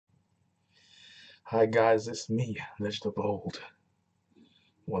Hi guys, it's me, Legend of Old.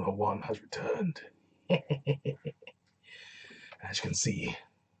 101 has returned. As you can see,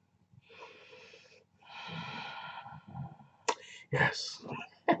 yes,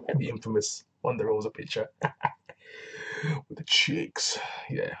 the infamous Thunder Rosa picture with the cheeks.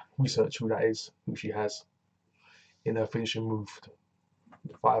 Yeah, research who that is, who she has in her finishing move,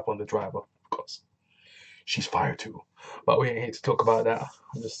 the 500 driver, because she's fire too. But we ain't here to talk about that.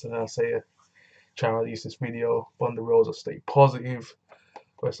 I'm just trying to release this video. Thunder Rosa, stay positive.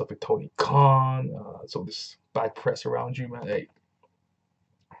 First up with Tony Khan. So this bad press around you, man. Hey,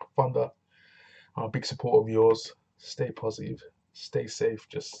 Thunder, I'm a big supporter of yours. Stay positive, stay safe,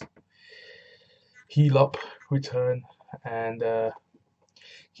 just heal up, return, and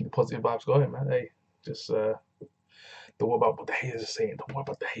keep the positive vibes going, man. Hey, just don't worry about what the haters are saying. Don't worry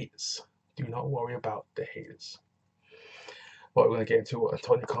about the haters. Do not worry about the haters. But we're gonna get into what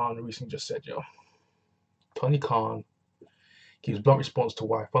Tony Khan recently just said, yo. Tony Khan gives blunt response to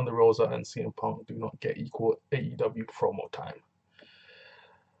why Thunder Rosa and CM Punk do not get equal AEW promo time.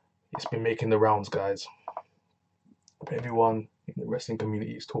 It's been making the rounds, guys. Everyone in the wrestling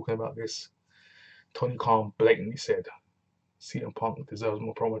community is talking about this. Tony Khan blatantly said CM Punk deserves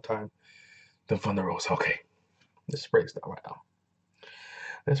more promo time than Thunder Rosa. Okay, let's break this down right now.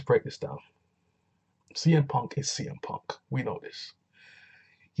 Let's break this down. CM Punk is CM Punk. We know this.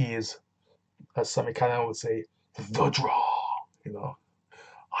 He is, as Sammy Callahan would say, the draw. You know,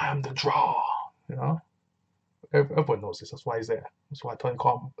 I am the draw. You know, everyone knows this. That's why he's there. That's why Tony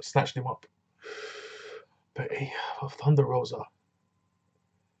Khan snatched him up. But hey, Thunder Rosa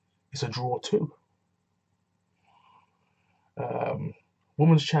is a draw too.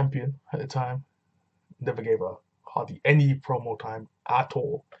 Women's champion at the time, never gave her hardly any promo time at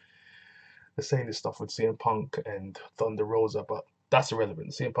all. They're saying this stuff with CM Punk and Thunder Rosa, but that's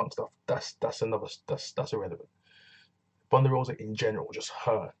irrelevant. CM Punk stuff, that's irrelevant. Thunder Rosa in general, just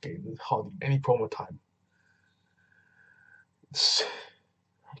her getting hardly any promo time.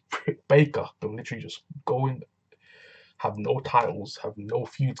 Baker can literally just go in, have no titles, have no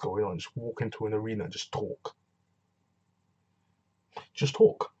feuds going on, just walk into an arena and just talk. Just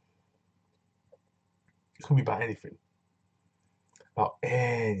talk. It could be about anything. About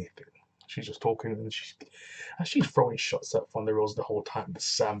anything. She's just talking and she's throwing shots at Thunder Rosa the whole time. The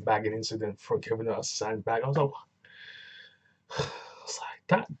sandbagging incident for giving her a sandbag. I was like,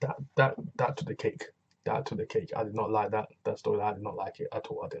 that to the cake. That to the cake. I did not like that story. I did not like it at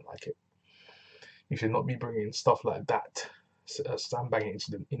all. I didn't like it. You should not be bringing stuff like that, a sandbagging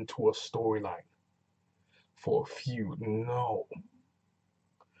incident, into a storyline for a feud.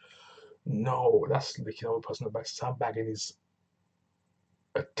 No, that's the person about sandbagging is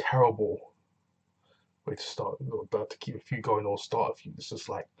a terrible way to start, but to keep a feud going or start a feud. It's just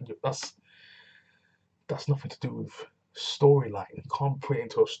like that's nothing to do with storyline. You can't put it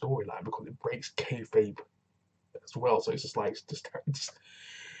into a storyline because it breaks kayfabe as well. So it's just like it's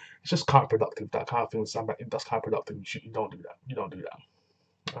just counterproductive. That kind of thing with sandbagging, that's counterproductive. You don't do that. You don't do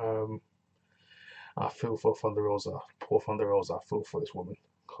that. I feel for Thunder Rosa, poor Thunder Rosa. I feel for this woman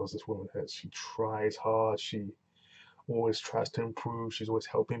because this woman she tries hard. She always tries to improve. She's always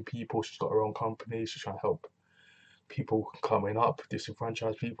helping people. She's got her own company. She's trying to help people coming up,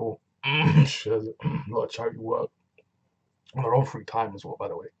 disenfranchised people. She does a lot of charity work on her own free time as well, by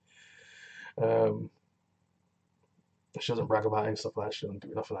the way. She doesn't brag about any stuff like that. She doesn't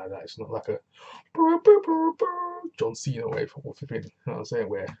do nothing like that. It's not like a John Cena way from what you know what I'm saying,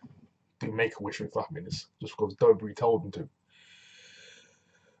 where do make a wish in 5 minutes just because Dobry told them to.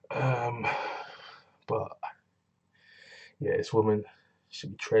 But yeah, this woman should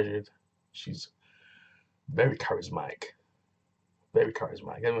be treasured. She's very charismatic. Very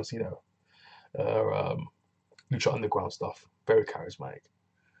charismatic. Everyone seen her Lucha Underground stuff. Very charismatic.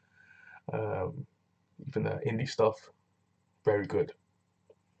 Even the indie stuff, very good.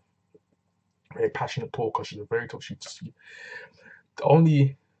 Very passionate talker. She's a very talk. The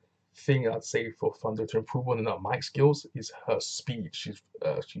only thing I'd say for Thunder to improve on her mic skills is her speed. She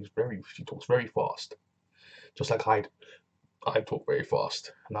talks very fast. Just like I talk very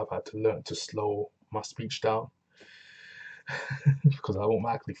fast, and I've had to learn to slow my speech down because I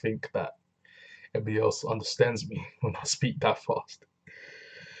automatically think that everybody else understands me when I speak that fast.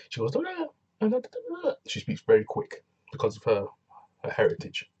 She goes, she speaks very quick because of her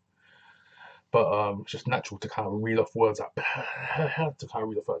heritage. But it's just natural to kind of reel off words out. To kind of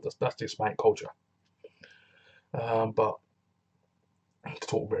reel off words. That's just my culture. But to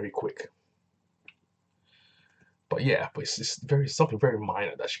talk very quick. But yeah, but it's something very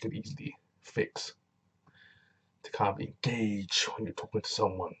minor that she could easily fix to kind of engage when you're talking to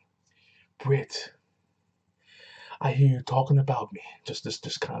someone. Britt, I hear you talking about me.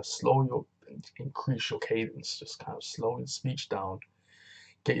 Just kind of increase your cadence. Just kind of slow your speech down,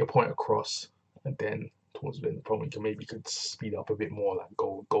 get your point across, and then towards the end, probably maybe could speed up a bit more, like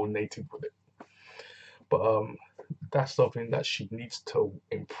go native with it. But that's something that she needs to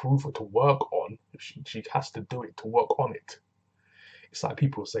improve or to work on. She has to do it to work on it. It's like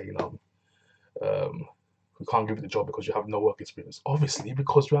people saying, we can't give you the job because you have no work experience. Obviously,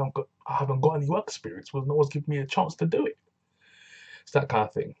 because I haven't got any work experience, because no one's given me a chance to do it. It's that kind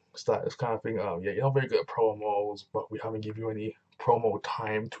of thing. It's kind of thing. Yeah, you're not very good at promos, but we haven't given you any promo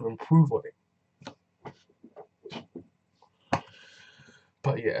time to improve on it.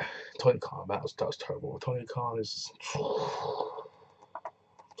 But yeah, Tony Khan, that was terrible. Tony Khan is Tony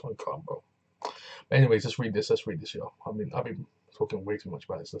Khan, bro. But anyways, let's read this. Yo. I've been talking way too much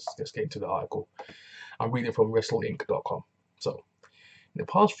about this. Let's get into the article. I'm reading from WrestleInc.com. So, in the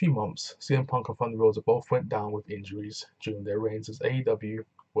past few months, CM Punk and Thunder Rosa both went down with injuries during their reigns as AEW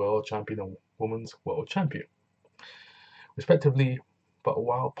World Champion and Women's World Champion, respectively. But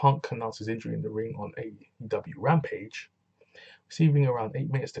while Punk announced his injury in the ring on AEW Rampage, receiving around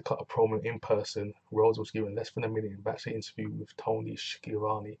 8 minutes to cut a promo in person, Rosa was given less than a minute in a backstage interview with Tony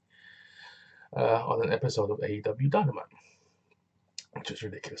Schiavone on an episode of AEW Dynamite, which is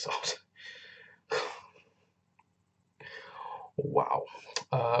ridiculous. Wow.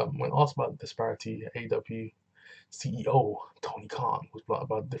 When asked about the disparity, AEW CEO Tony Khan was blunt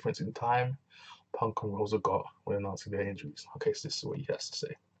about the difference in time Punk and Rosa got when announcing their injuries. Okay, so this is what he has to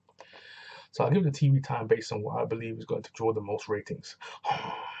say. So I'll give the TV time based on what I believe is going to draw the most ratings.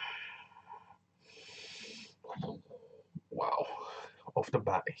 Wow. Off the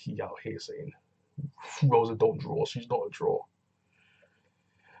bat, he out here saying Rosa don't draw, she's not a draw.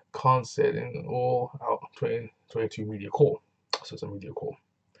 Khan said in an all-out 2022 media call. So it's a media call.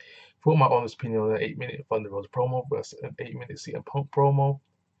 For my honest opinion on an 8-minute Thunder Rosa promo versus an 8-minute CM Punk promo,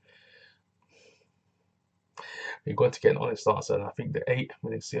 we're going to get an honest answer, and I think the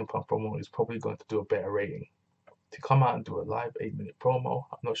 8-minute CM Punk promo is probably going to do a better rating. To come out and do a live 8-minute promo,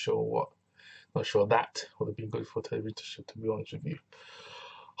 I'm not sure that would have been good for television, to be honest with you.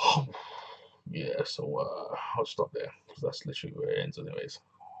 Yeah, so I'll stop there, because that's literally where it ends anyways,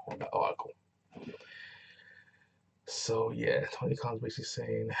 on that article. So yeah, Tony Khan's basically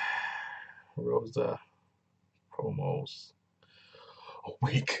saying Rosa promos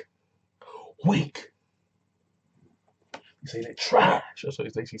weak. He's saying they're trash. That's what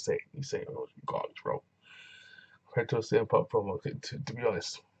he's basically saying. He's saying, oh, you garbage, bro. Compared to a CM Punk promo, to be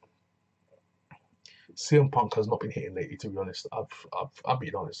honest, CM Punk has not been hitting lately, to be honest. I'm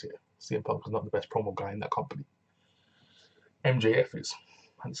being honest here. CM Punk is not the best promo guy in that company. MJF is.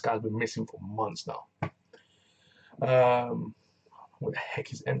 And this guy's been missing for months now. What the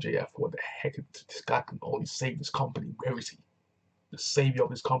heck is MJF? What the heck is this guy can only save this company? Where is he? The savior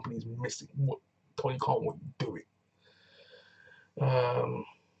of this company is missing. What Tony Khan won't do it.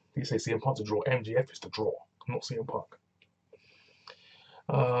 You say CM Punk to draw. MJF is to draw, not CM Punk.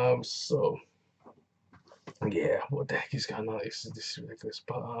 So yeah, what the heck is going on? This is ridiculous.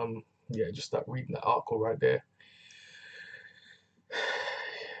 But yeah, just that reading that article right there.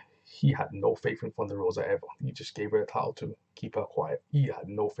 He had no faith in Thunder Rosa ever. He just gave her a title to keep her quiet. He had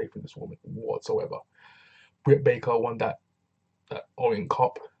no faith in this woman whatsoever. Britt Baker won that Owen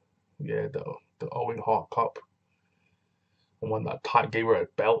Cup. Yeah, the Owen Hart Cup. And won that gave her a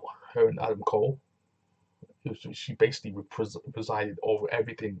belt, her and Adam Cole. She basically presided over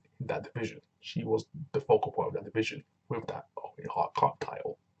everything in that division. She was the focal point of that division with that Owen Hart Cup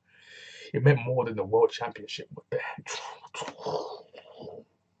title. It meant more than the World Championship. What the heck?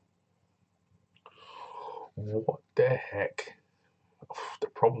 What the heck? The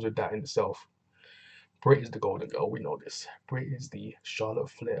problems with that in itself. Britt is the golden girl, we know this. Britt is the Charlotte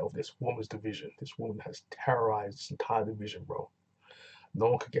Flair of this woman's division. This woman has terrorized this entire division, bro. No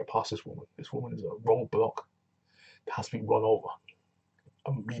one could get past this woman. This woman is a roadblock that has to be run over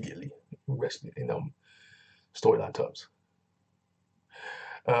immediately, wrestling in storyline terms.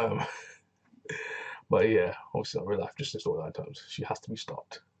 But yeah, obviously in real life, just in storyline terms, she has to be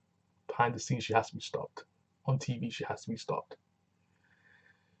stopped. Behind the scenes, she has to be stopped. On TV, she has to be stopped.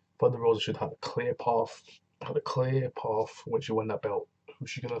 Thunder Rosa should have a clear path. When she won that belt. Who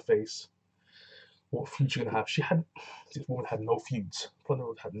she's gonna face? What feud she's gonna have? This woman had no feuds. Thunder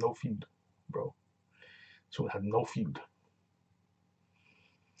Rosa had no feud, bro. This woman had no feud.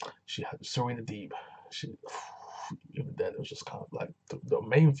 She had Serena Deeb. Even then, it was just kind of like the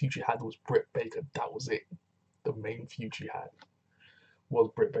main feud she had was Britt Baker. That was it. The main feud she had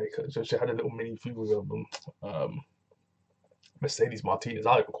was Britt Baker. So she had a little mini feud with Mercedes Martinez.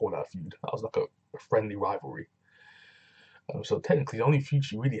 I don't even call that a feud. That was like a friendly rivalry. So technically, the only feud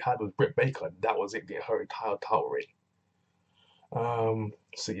she really had was Britt Baker, and that was it, getting her entire title reign.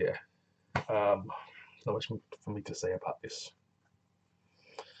 So yeah, not much for me to say about this.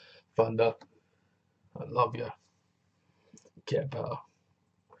 Thunder, I love you. Get better,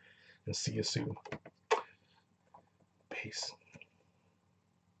 and see you soon. Peace.